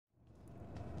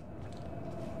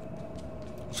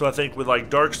So I think with like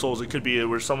Dark Souls, it could be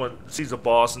where someone sees a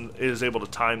boss and is able to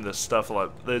time this stuff a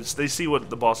lot. They see what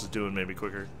the boss is doing maybe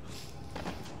quicker. I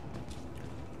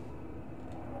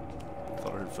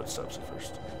thought I heard footsteps at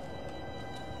first.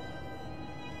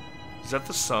 Is that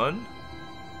the sun?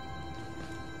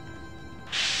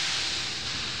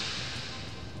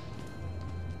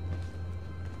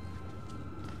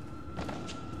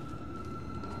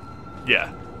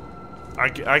 Yeah, I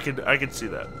could see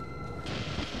that.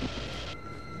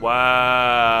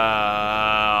 Wow.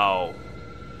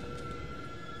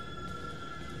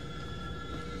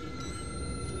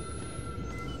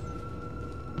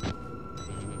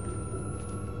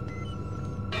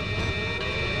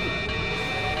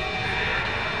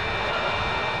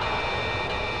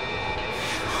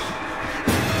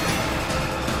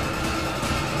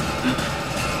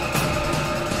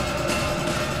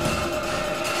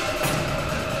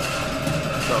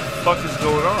 What the fuck is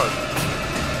going on?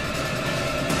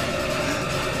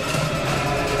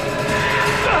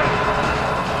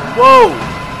 Whoa!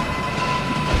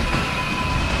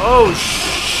 Oh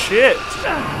shit!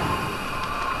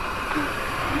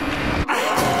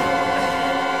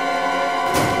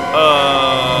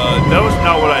 That was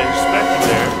not what I expected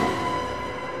there.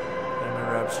 Enemy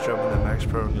raps jumping that max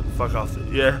pro and get the fuck off the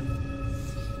yeah.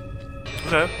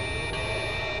 Okay.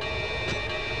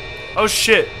 Oh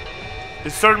shit! It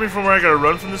started me from where I gotta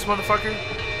run from this motherfucker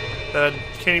that I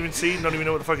can't even see, don't even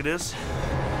know what the fuck it is.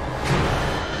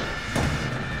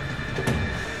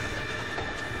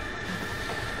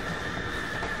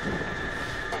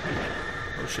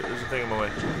 Oh shit, there's a thing in my way.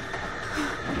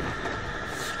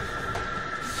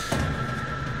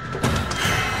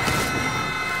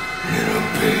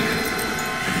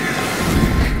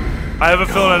 I have a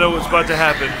feeling I know what's about to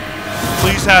happen.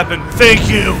 Please happen. Thank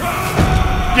you!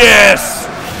 Yes!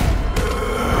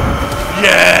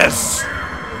 Yes!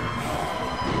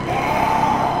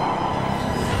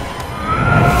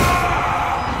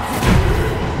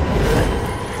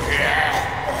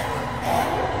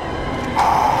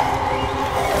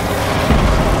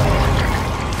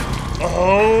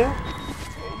 Oh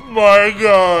my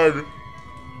god!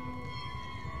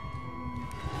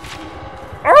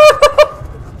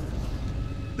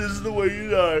 This is the way you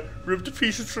die. Ripped to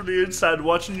pieces from the inside,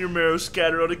 watching your marrow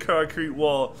scatter on a concrete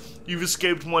wall. You've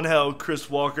escaped one hell, Chris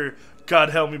Walker. God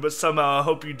help me, but somehow I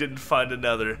hope you didn't find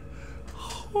another.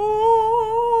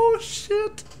 Oh,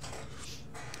 shit.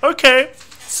 Okay,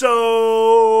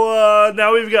 so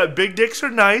now we've got big dicks are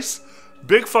nice,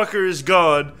 big fucker is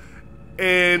gone,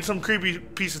 and some creepy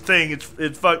piece of thing.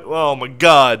 It's fuck. Oh my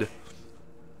god.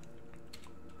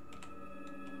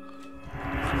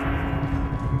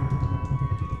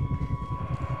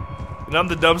 And I'm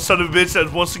the dumb son of a bitch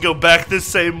that wants to go back this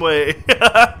same way.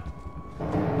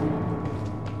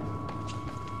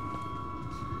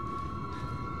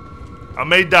 I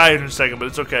may die in a second, but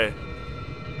it's okay.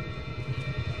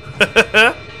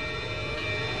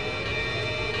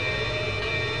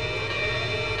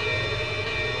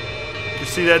 You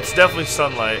see, that's definitely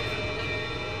sunlight.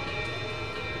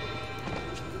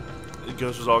 The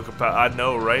ghost was all I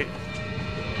know, right?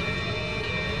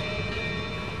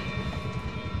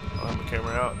 I'll have my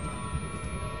camera out.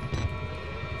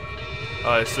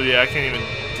 Alright, so yeah, I can't even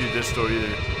do this door either.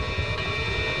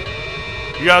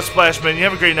 You got a splash, man. You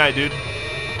have a great night, dude.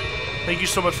 Thank you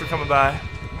so much for coming by.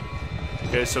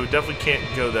 Okay, so we definitely can't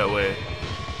go that way.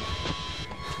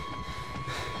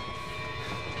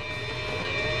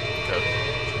 Okay.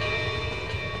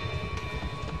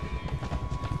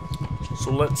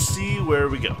 So let's see where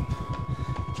we go.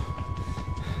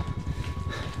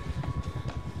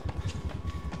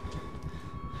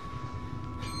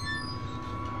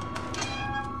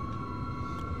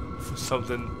 For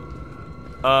something.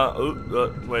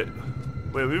 Wait,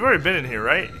 we've already been in here,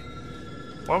 right?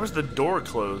 Why was the door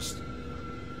closed?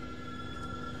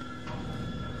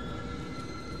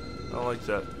 I don't like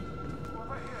that.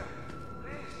 Over here,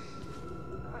 please.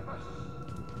 I must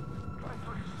try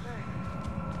to explain.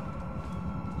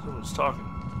 Someone's talking.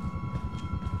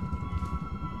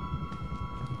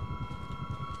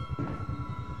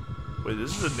 Wait,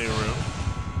 this is a new room.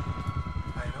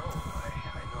 I know.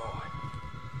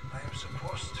 I am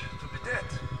supposed to be dead.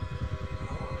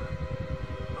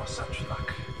 No such luck.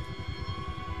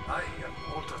 I am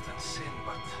older than sin,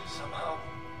 but somehow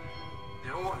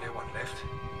the only one left.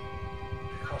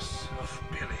 Because of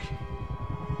Billy.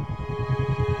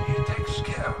 He takes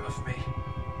care of me.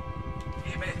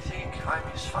 He may think I'm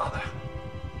his father.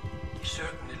 He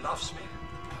certainly loves me,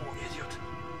 poor idiot.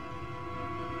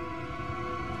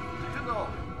 Do you know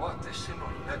what this symbol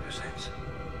represents?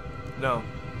 No,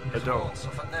 I It's don't. bones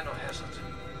of a nanohazard.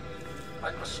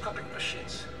 Microscopic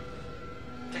machines.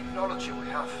 Technology we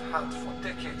have had for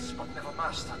decades but never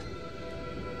mastered.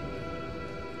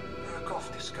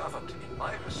 Murkoff discovered in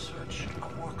my research a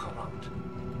workaround.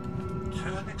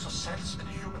 Turning the cells in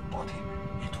the human body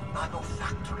into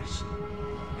nanofactories.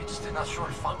 It's the natural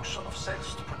function of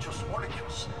cells to produce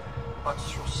molecules, but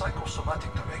through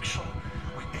psychosomatic direction,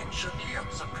 we engineer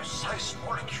the precise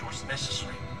molecules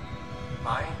necessary.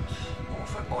 Mind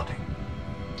over body.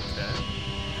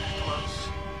 It was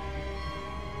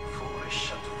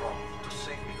foolish and wrong to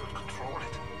think we could control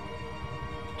it.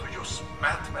 To use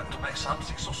madmen to make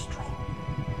something so strong.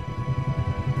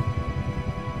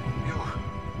 You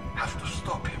have to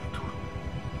stop him to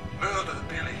murder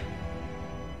Billy.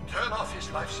 Turn off his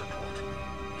life support,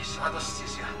 his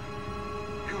anesthesia.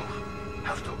 You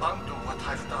have to undo what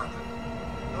I've done.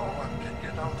 No one can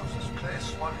get out of this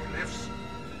place while he lives.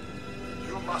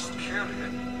 You must kill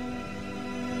him.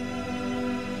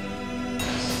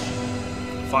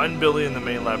 Find Billy in the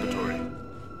main laboratory.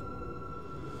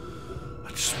 I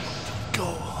just want to go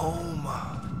home.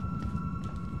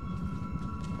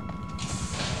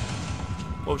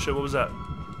 Oh shit, what was that?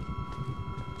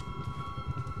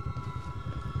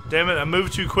 Damn it, I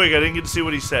moved too quick. I didn't get to see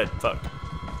what he said. Fuck.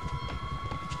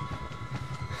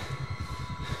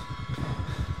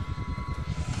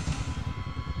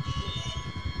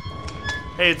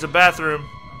 Hey, it's a bathroom.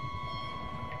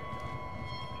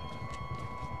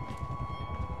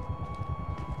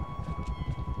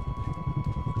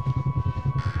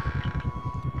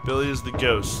 Billy is the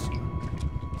ghost.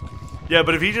 Yeah,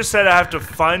 but if he just said I have to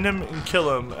find him and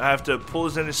kill him, I have to pull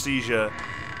his anesthesia,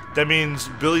 that means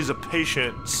Billy's a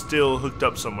patient still hooked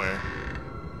up somewhere.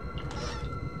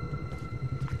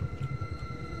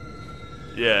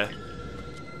 Yeah.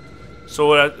 So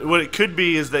what it could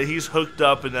be is that he's hooked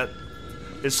up and that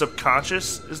his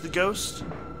subconscious is the ghost?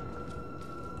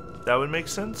 That would make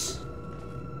sense?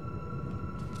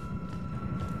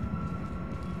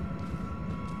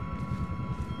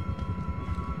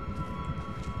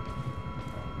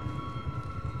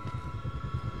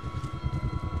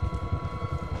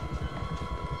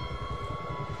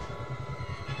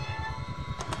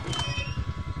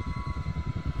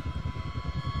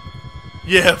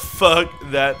 Yeah, fuck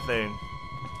that thing.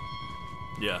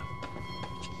 Yeah.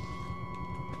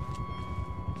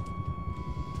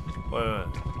 Wait a minute.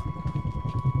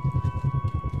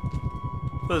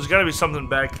 Well, there's gotta be something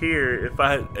back here if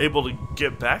I had able to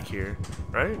get back here,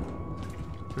 right?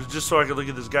 Or just so I could look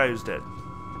at this guy who's dead.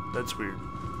 That's weird.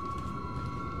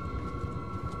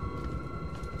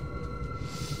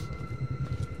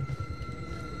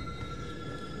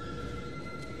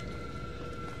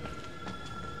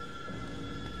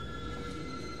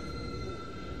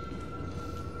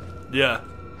 Yeah.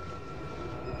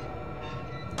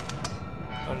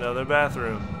 Another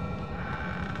bathroom.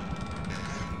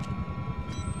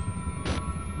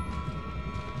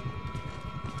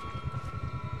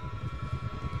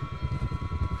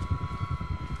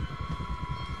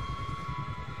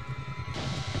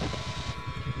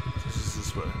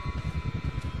 This way.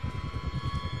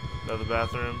 Another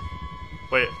bathroom.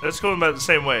 Wait, let's go about the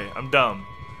same way. I'm dumb.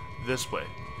 This way.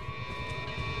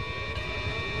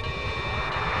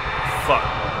 Fuck.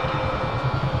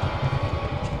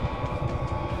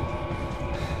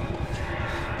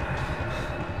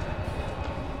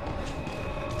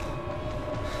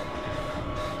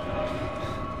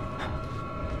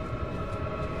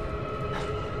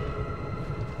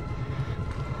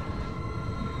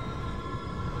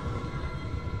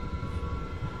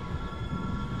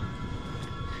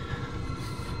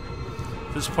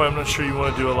 At this point, I'm not sure you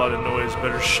want to do a lot of noise.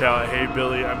 Better shout, "Hey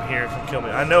Billy, I'm here. Come kill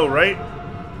me." I know, right?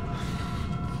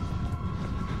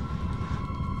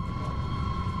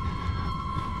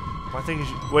 My thing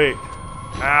is, wait.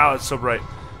 Ow, it's so bright.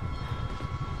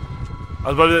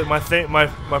 I was about to say, my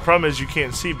problem is you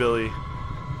can't see Billy.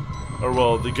 Or,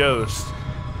 well, the ghost.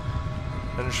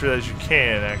 I just realized you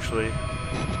can, actually.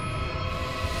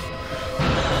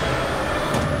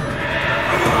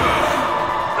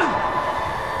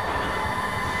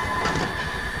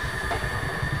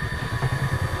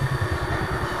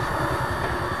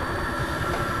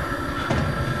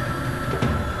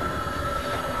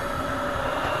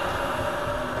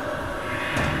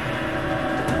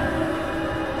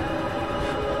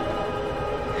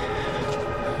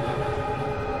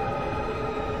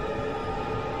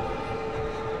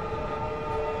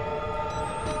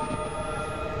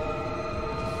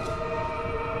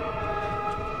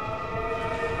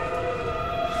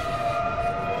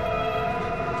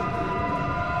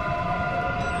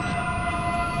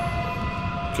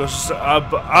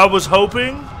 I was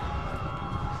hoping.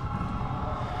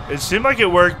 It seemed like it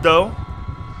worked, though.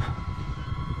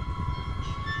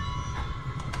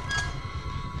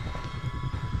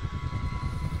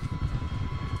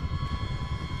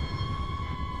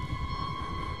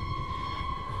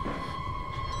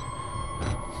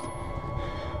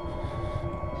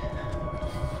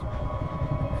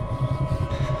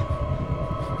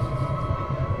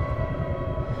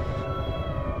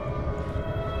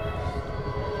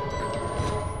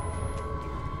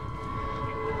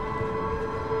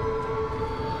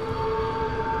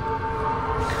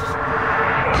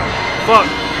 Fuck.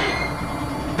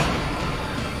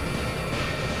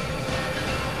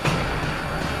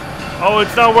 Oh,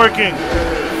 it's not working.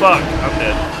 Fuck, I'm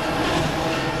dead.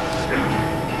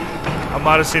 I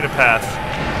might have seen a path.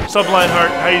 Sup,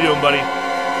 Lionheart? How you doing, buddy?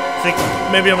 Think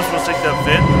maybe I'm supposed to take that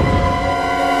vent?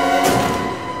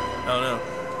 I don't know.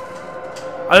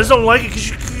 I just don't like it because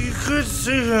you could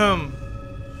see him.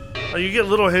 Like, you get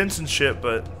little hints and shit,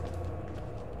 but...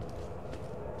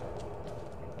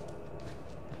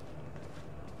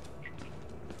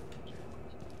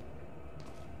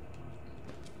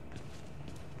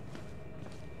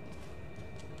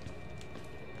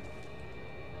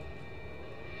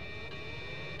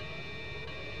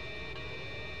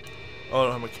 Oh, I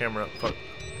don't have my camera up. Fuck.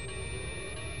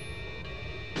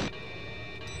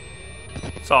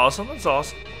 It's awesome. That's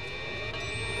awesome.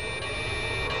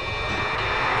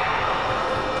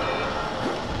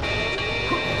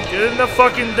 Get in the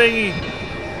fucking thingy.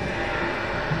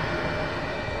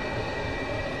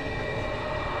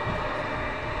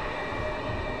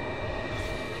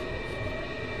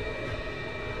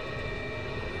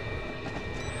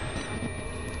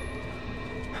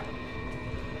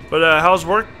 But how's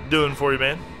work doing for you,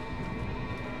 man?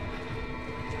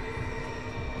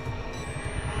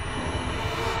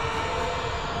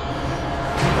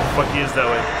 Oh, fuck, he is that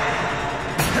way.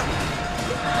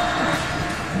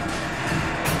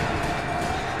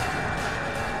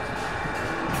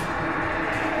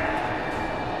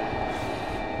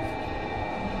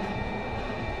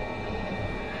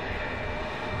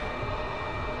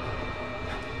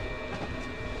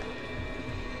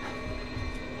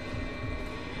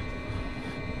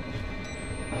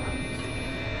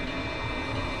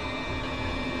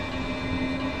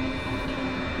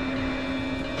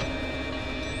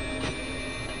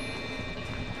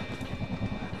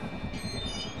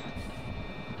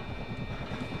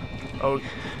 Oh,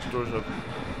 door's open.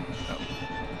 No.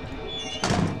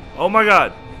 Oh my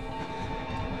god.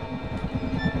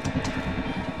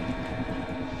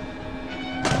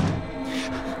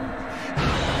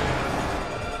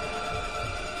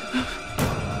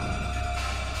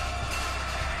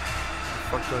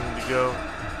 Fuck, do I need to go?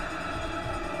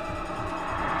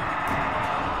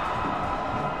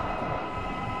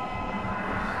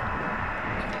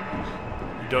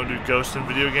 You don't do ghosts in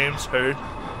video games? Heard?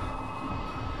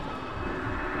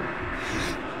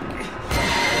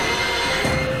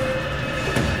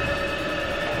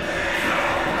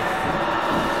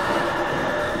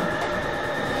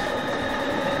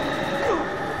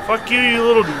 Fuck you, you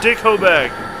little dick hoe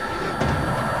bag.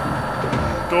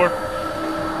 Door.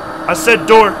 I said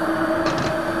door.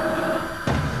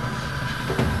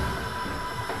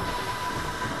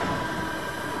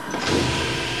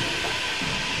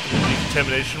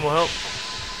 Decontamination will help.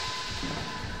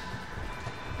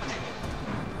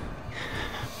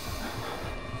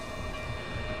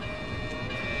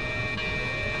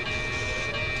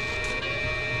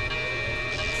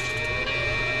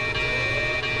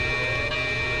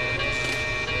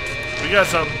 We got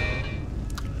something.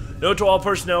 Note to all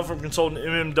personnel from Consultant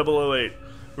MM008.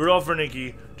 Rudolph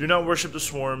Wernicke, do not worship the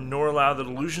swarm, nor allow the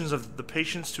delusions of the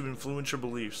patients to influence your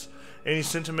beliefs. Any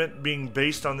sentiment being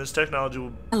based on this technology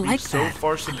will be so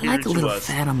far superior to us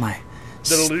that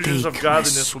illusions of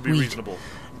godliness will be reasonable.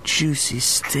 Juicy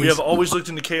steak. We have always looked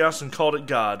into chaos and called it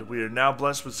God. We are now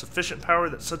blessed with sufficient power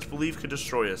that such belief could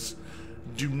destroy us.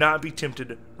 Do not be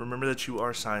tempted. Remember that you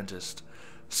are a scientist.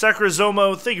 Sakura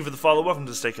Zomo, thank you for the follow. Welcome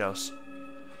to the Steakhouse.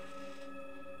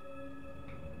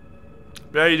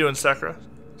 How you doing, Sakura?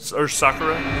 Or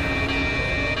Sakura?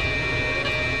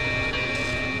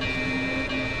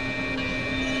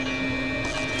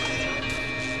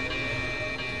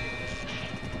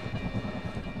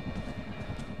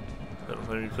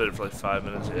 Maybe you played it for like 5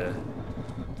 minutes, yeah.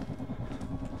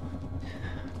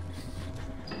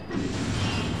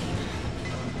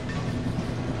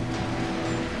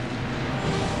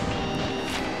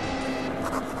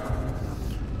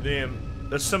 Damn,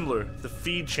 that's similar. The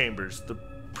feed chambers, the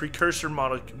precursor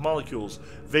molecules,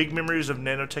 vague memories of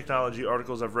nanotechnology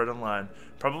articles I've read online.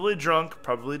 Probably drunk,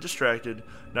 probably distracted,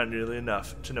 not nearly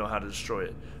enough to know how to destroy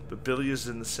it. But Billy is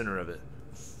in the center of it.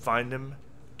 Find him,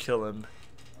 kill him,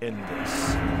 end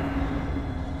this.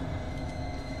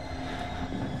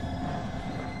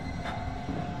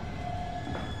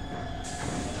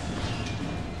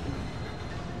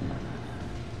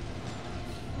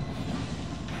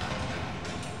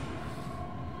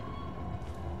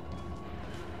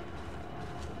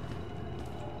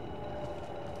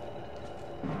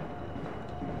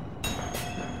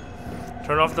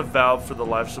 Turn off the valve for the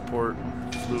life support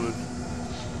fluid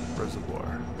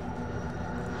reservoir.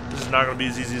 This is not going to be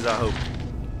as easy as I hope.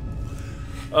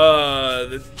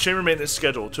 The chamber maintenance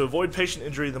schedule. To avoid patient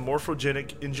injury, the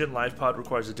morphogenic engine life pod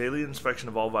requires a daily inspection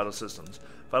of all vital systems.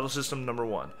 Vital system number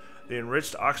 1. The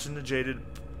enriched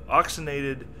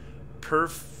oxygenated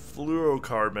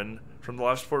perfluorocarbon from the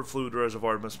life support fluid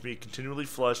reservoir must be continually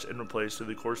flushed and replaced through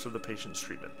the course of the patient's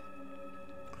treatment.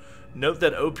 Note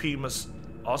that OP must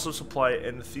also supply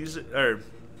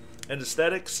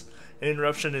anesthetics. An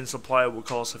interruption in supply will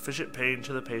cause sufficient pain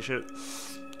to the patient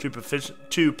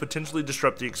to potentially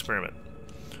disrupt the experiment.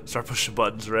 Start pushing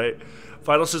buttons, right?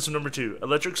 Vital system number 2.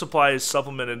 Electric supply is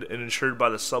supplemented and ensured by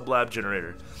the sublab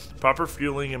generator. Proper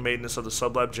fueling and maintenance of the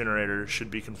sublab generator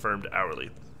should be confirmed hourly.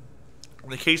 In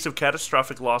the case of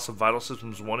catastrophic loss of vital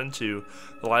systems 1 and 2,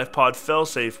 the life pod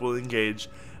failsafe will engage,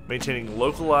 maintaining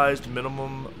localized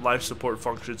minimum life support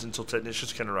functions until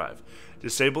technicians can arrive.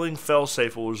 Disabling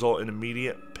failsafe will result in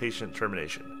immediate patient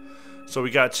termination. So we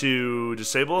got to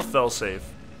disable a failsafe,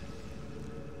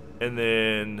 and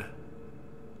then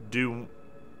do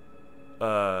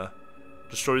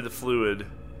destroy the fluid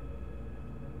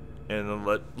and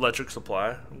the electric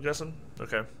supply, I'm guessing.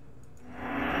 Okay.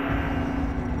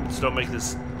 Just don't make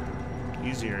this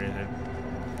easy or anything.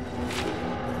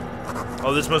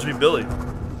 Oh, this must be Billy.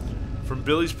 From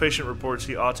Billy's patient reports,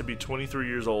 he ought to be 23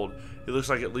 years old. He looks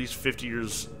like at least 50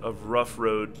 years of rough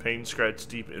road, pain scratch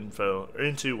deep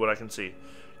into what I can see.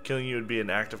 Killing you would be an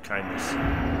act of kindness.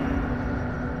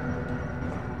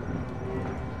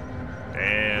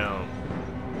 Damn.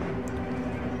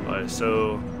 Alright,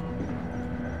 so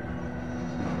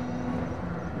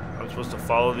I'm supposed to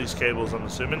follow these cables, I'm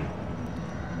assuming.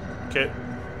 Okay.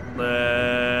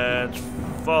 Let's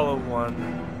follow one.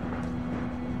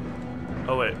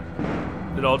 Oh wait.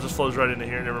 It all just flows right into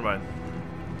here, never mind.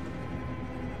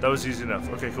 That was easy enough.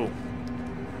 Okay, cool.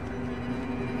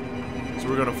 So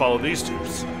we're gonna follow these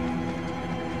tubes.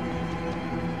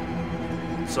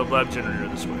 Sublab generator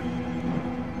this way.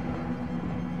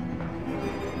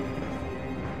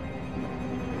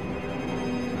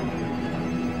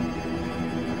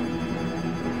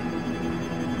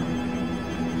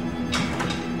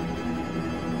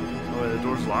 Oh wait, the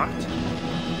door's locked?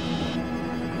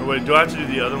 Oh wait, do I have to do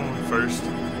the other one first?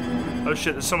 Oh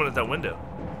shit, there's someone at that window.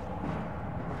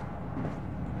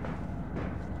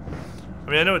 I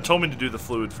mean, I know it told me to do the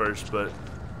fluid first, but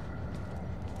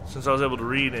since I was able to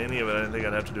read any of it, I didn't think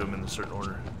I'd have to do them in a certain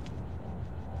order.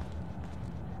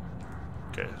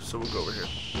 Okay, so we'll go over here.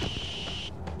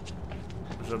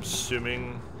 Which I'm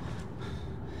assuming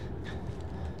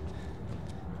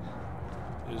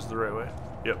is the right way.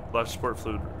 Yep, life support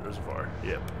fluid reservoir.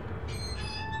 Yep.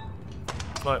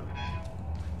 But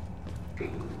the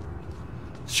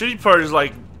shitty part is,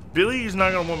 like, Billy's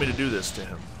not gonna want me to do this to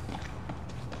him.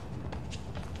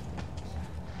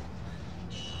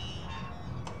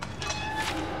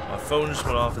 My phone just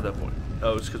went off at that point.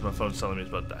 Oh, it's because my phone's telling me he's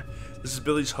about to die. This is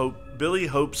Billy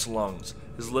Hope's lungs,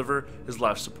 his liver, his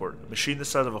life support. A machine the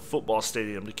size of a football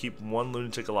stadium to keep one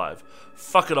lunatic alive.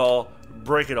 Fuck it all,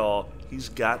 break it all. He's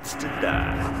got to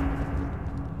die.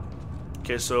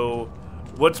 Okay, so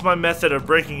what's my method of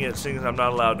breaking it, seeing as I'm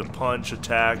not allowed to punch,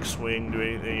 attack, swing, do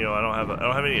anything? You know, I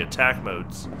don't have any attack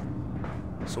modes.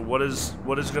 So what is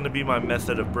going to be my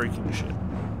method of breaking shit?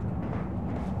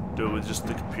 Do it with just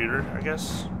the computer, I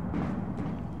guess.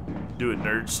 Do it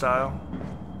nerd style.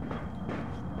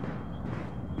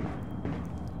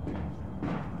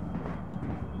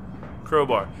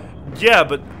 Crowbar. Yeah,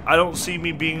 but I don't see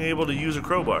me being able to use a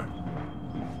crowbar.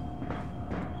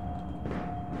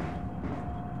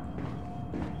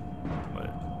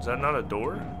 Is that not a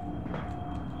door?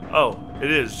 Oh, it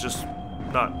is, just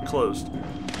not closed.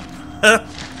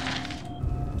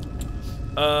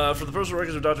 For the personal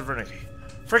records of Dr. Wernicke,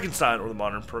 Frankenstein, or the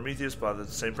modern Prometheus, by the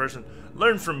same person,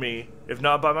 learn from me, if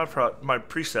not by my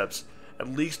precepts, at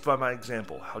least by my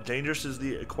example, how dangerous is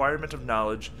the acquirement of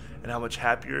knowledge, and how much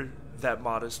happier that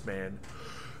modest man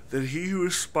than he who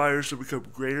aspires to become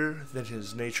greater than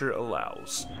his nature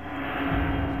allows.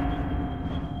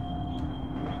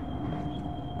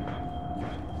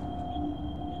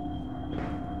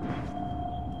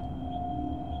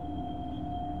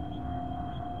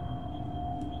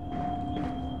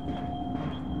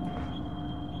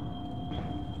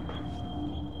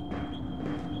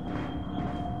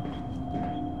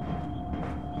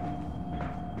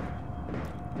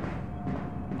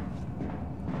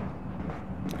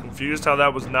 Confused how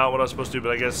that was not what I was supposed to do,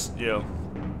 but I guess, you know,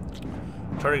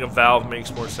 turning a valve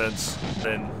makes more sense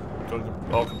than going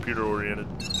all computer oriented.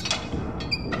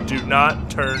 Do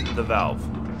not turn the valve.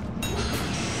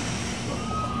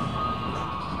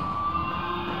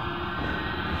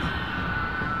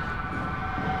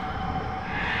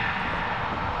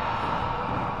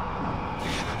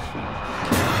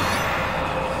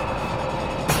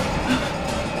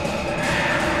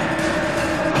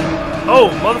 Oh,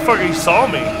 motherfucker, he saw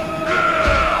me.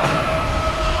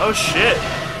 Oh, shit.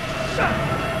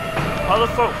 How the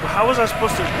fuck? How was I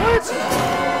supposed to? What?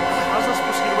 How was I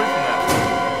supposed to get away from that?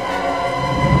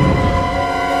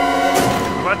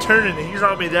 Am I turning and he's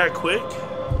on me that quick?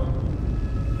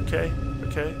 Okay,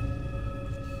 okay.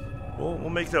 We'll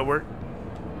make that work.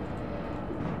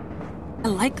 I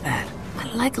like that.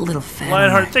 I like a little fat.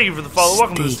 Lionheart, thank you for the follow.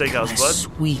 Welcome to the steakhouse, bud.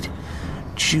 Sweet,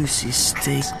 juicy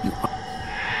steak.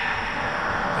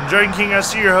 I'm Dragon King. I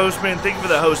see your host, man. Thank you for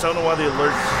that host. I don't know why the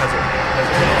alert has it.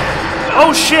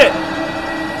 Oh shit!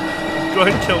 Go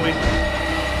ahead and kill me.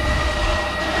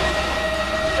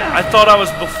 I thought I was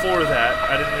before that.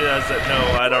 I didn't realize that. No,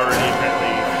 I'd already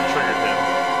apparently triggered him.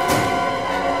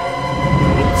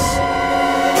 Whoops.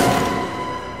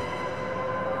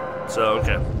 So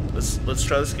okay, let's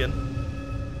try this again.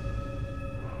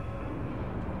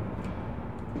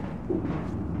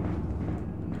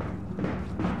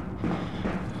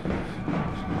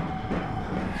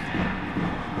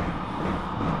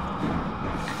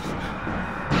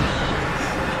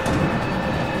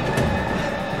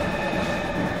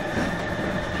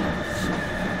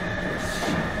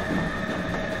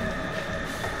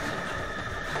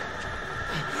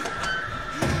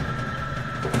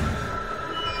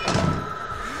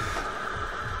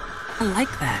 I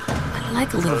like that. I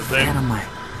like a little fat on my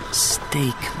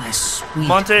steak, my sweet.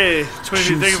 Monte,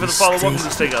 22, thank you for the follow. steak. Welcome to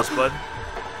the steakhouse, bud.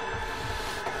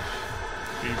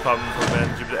 You popping for a man.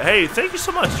 Hey, thank you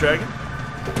so much, Dragon.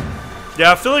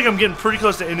 Yeah, I feel like I'm getting pretty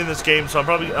close to ending this game, so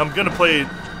I'm gonna play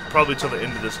probably till the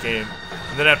end of this game,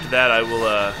 and then after that I will.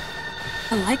 I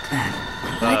like that.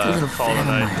 I like a little call fat it a on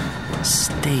night. my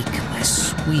steak, my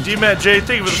sweet. D-Matt J,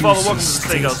 thank you for the follow. juicy Welcome to the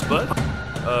steak. steakhouse, bud.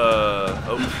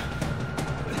 Oh.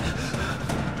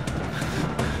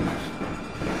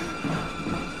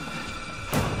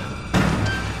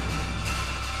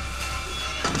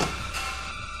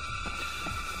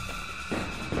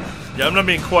 Yeah, I'm not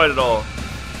being quiet at all.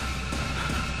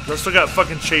 I still got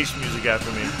fucking chase music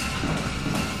after me.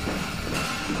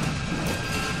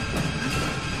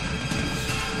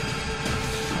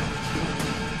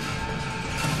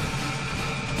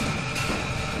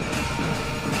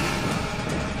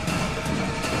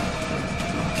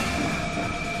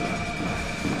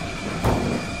 Oh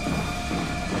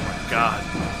my God.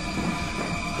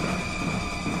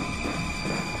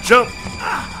 Jump!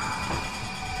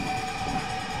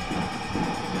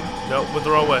 Nope, went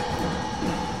the wrong way.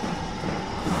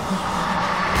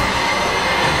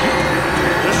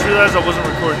 Just realized I wasn't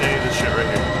recording any of this shit right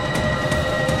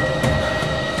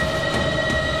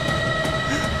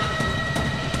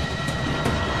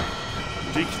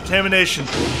here. Decontamination.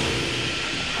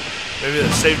 Maybe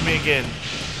that saved me again.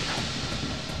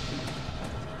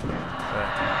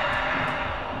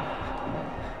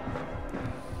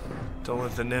 Don't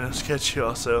let the nanos catch you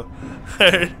also.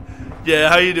 Yeah,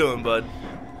 how you doing, bud?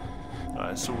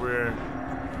 Alright, so we're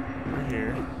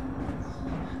here.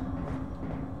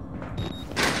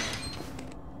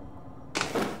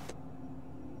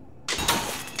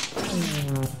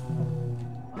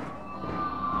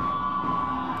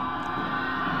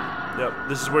 Yep,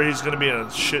 this is where he's gonna be in a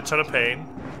shit ton of pain.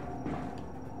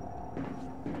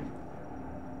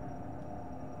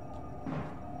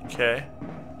 Okay.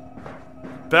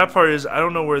 Bad part is I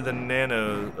don't know where the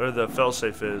nano or the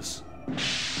failsafe is.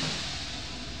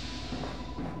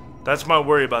 That's my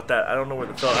worry about that. I don't know where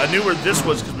the I knew where this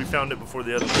was because we found it before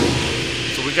the other one.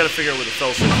 So we gotta figure out where the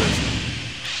failsafe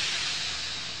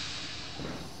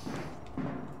is.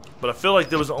 But I feel like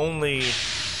there was only...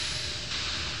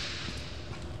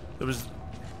 There was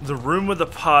the room with the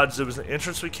pods, there was the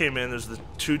entrance we came in, there's the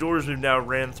two doors we've now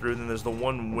ran through, and then there's the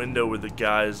one window where the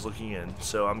guy is looking in.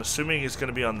 So I'm assuming it's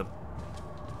gonna be on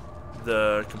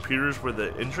the computers where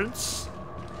the entrance,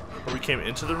 where we came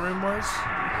into the room was.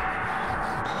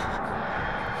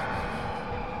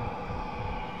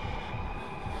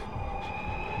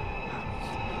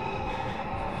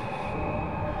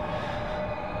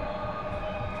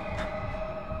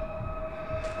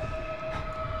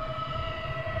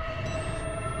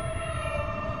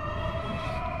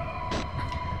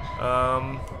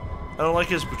 I don't like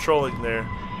his patrolling there.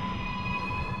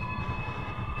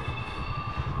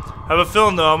 I have a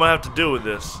feeling though I'm gonna have to deal with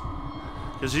this.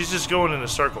 Because he's just going in a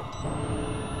circle.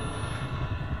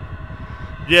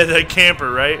 Yeah, that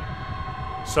camper, right?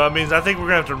 So that means I think we're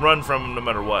gonna have to run from him no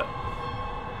matter what.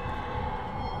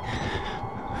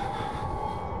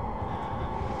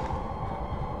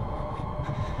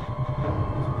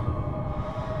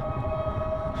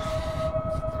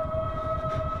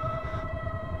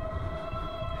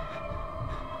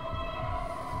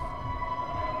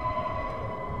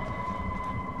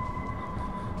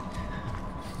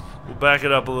 back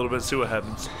it up a little bit, see what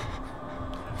happens.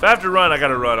 If I have to run, I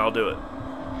gotta run. I'll do it.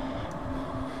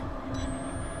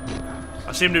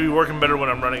 I seem to be working better when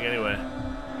I'm running anyway.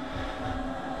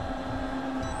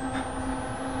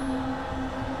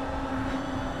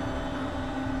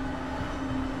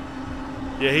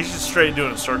 Yeah, he's just straight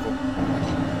doing a circle.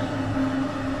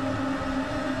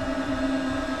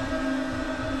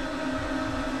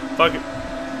 Fuck it.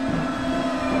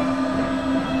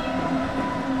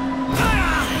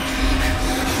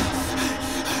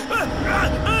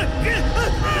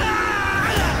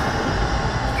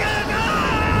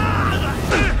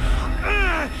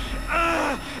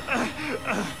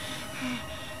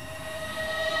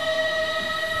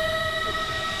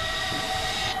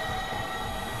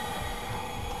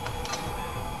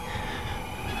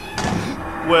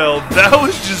 Well, that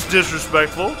was just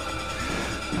disrespectful.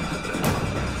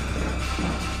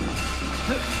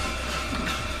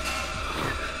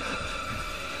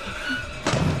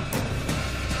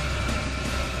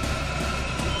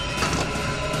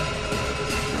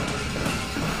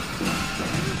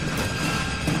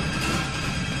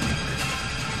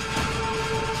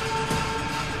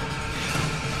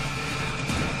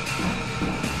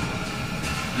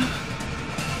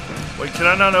 Wait, can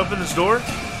I not open this door?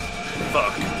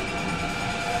 Fuck.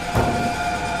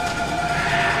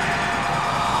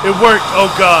 It worked.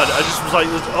 Oh god. I just was like,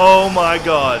 oh my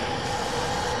god.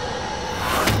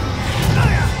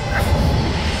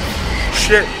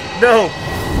 Shit. No.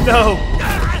 No.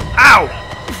 Ow.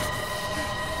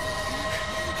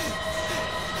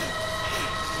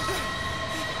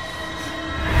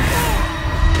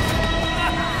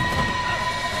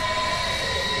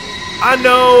 I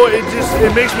know.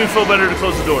 It makes me feel better to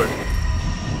close the door.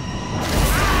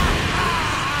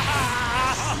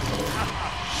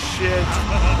 Shit.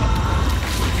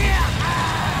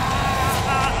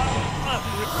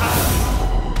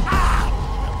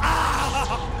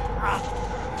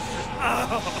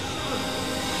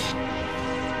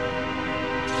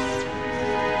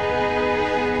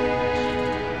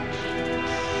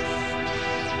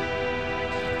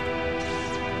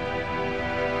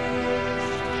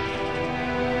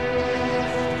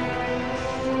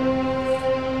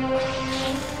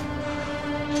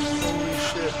 Holy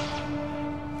shit.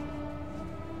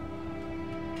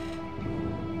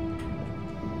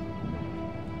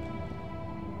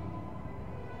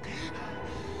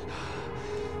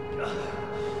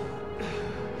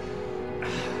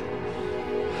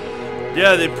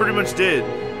 Yeah, they pretty much did.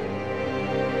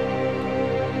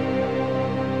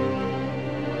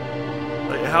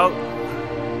 Like, how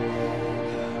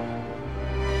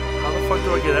the fuck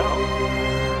do I get out?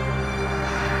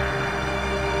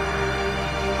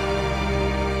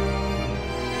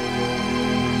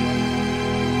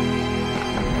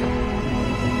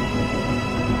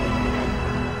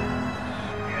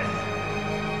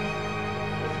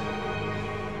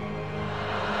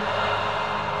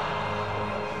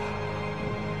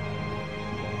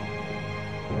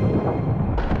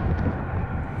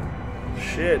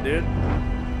 Shit, dude.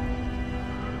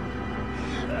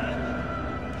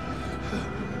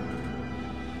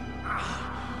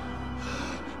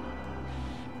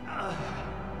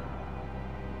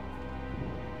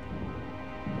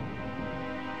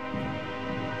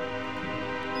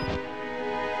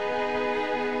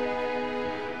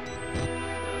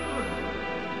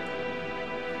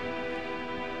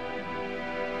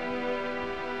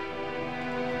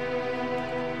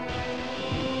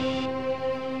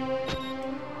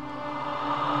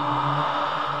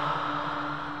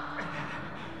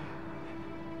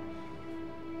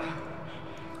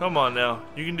 Come on now,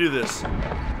 you can do this.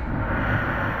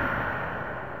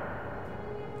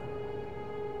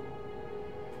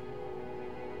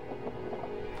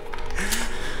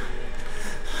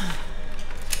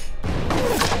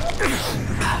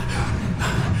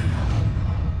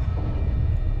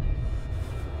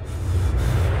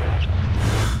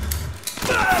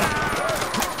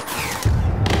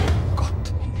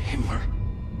 Gott in Himmel.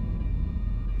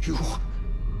 You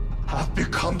have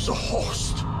become the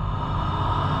host.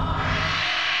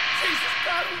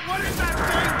 What is that thing?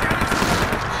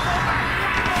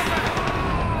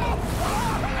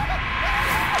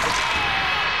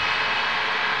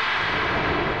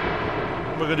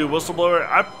 We're gonna do whistleblower.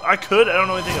 I could. I don't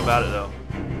know anything about it though.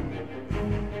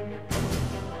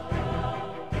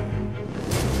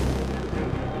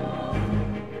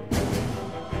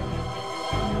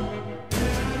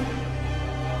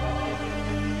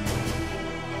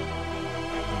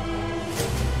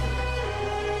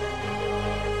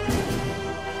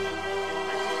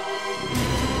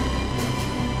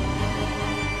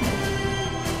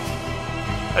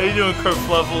 How you doing, Kurt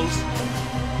Fluffles?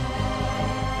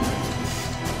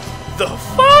 the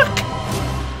fuck?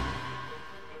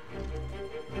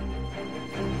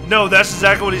 No, that's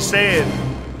exactly what he's saying.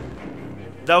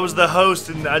 That was the host,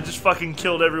 and I just fucking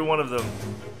killed every one of them.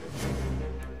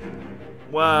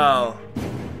 Wow.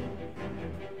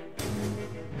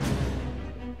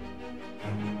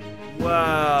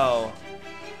 Wow.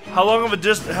 How long of a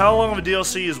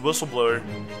DLC is Whistleblower?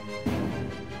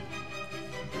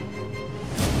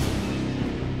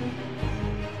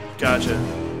 Gotcha.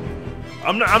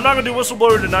 I'm not gonna do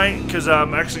Whistleblower tonight because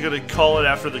I'm actually gonna call it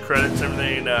after the credits and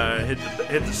everything.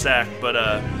 Hit the sack, but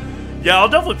yeah, I'll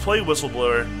definitely play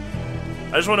Whistleblower.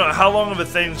 I just want to know how long of a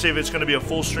thing. See if it's gonna be a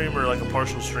full stream or like a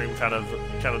partial stream kind of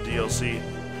DLC.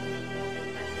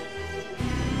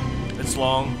 It's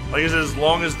long. Like, is it as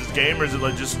long as this game, or is it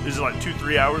like is it like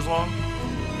 2-3 hours long?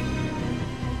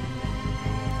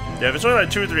 Yeah, if it's only like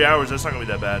 2 or 3 hours, that's not gonna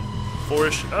be that bad.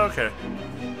 4-ish. Okay.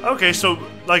 Okay, so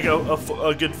like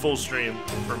a good full stream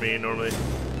for me normally.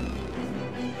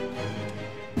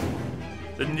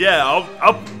 Then yeah,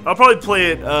 I'll probably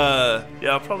play it. Yeah,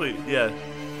 I'll probably yeah.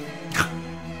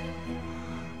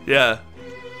 Yeah.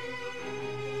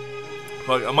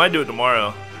 Fuck, I might do it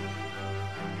tomorrow.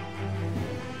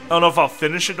 I don't know if I'll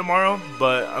finish it tomorrow,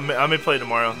 but I may play it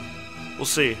tomorrow. We'll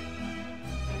see.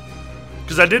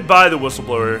 Because I did buy the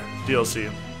Whistleblower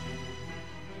DLC.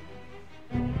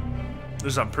 At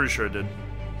least I'm pretty sure I did.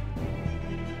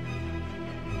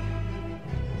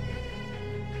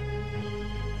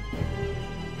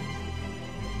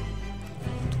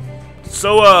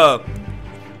 So,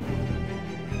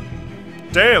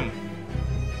 damn.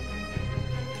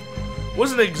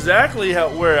 Wasn't exactly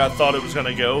where I thought it was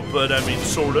gonna go, but I mean,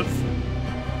 sort of.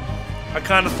 I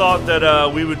kind of thought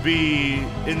that we would be,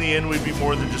 in the end, we'd be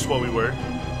more than just what we were.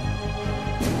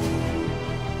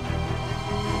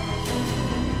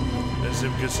 It's a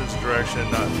good sense of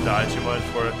direction, not die too much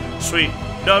for it. Sweet.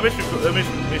 No, it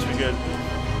makes me good.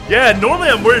 Yeah, normally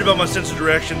I'm worried about my sense of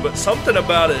direction, but something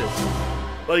about it,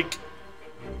 like,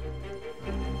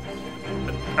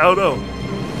 I don't know.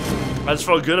 I just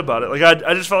felt good about it. Like,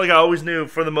 I just felt like I always knew,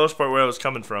 for the most part, where I was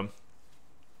coming from.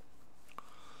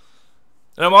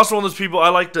 And I'm also one of those people, I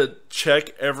like to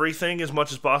check everything as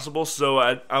much as possible, so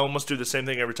I almost do the same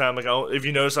thing every time. Like, if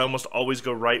you notice, I almost always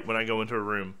go right when I go into a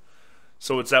room.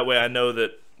 So it's that way I know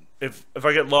that if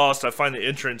I get lost, I find the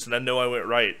entrance, and I know I went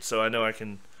right, so I know I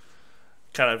can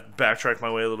kind of backtrack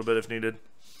my way a little bit if needed.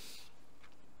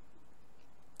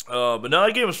 But no,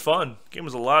 that game was fun. The game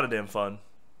was a lot of damn fun.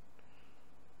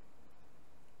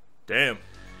 Damn.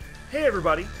 Hey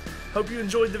everybody, hope you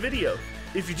enjoyed the video.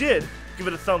 If you did, give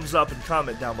it a thumbs up and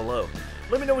comment down below.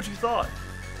 Let me know what you thought.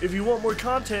 If you want more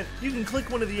content, you can click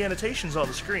one of the annotations on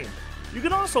the screen. You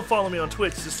can also follow me on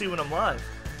Twitch to see when I'm live.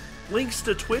 Links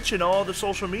to Twitch and all the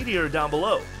social media are down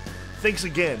below. Thanks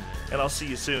again, and I'll see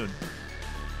you soon.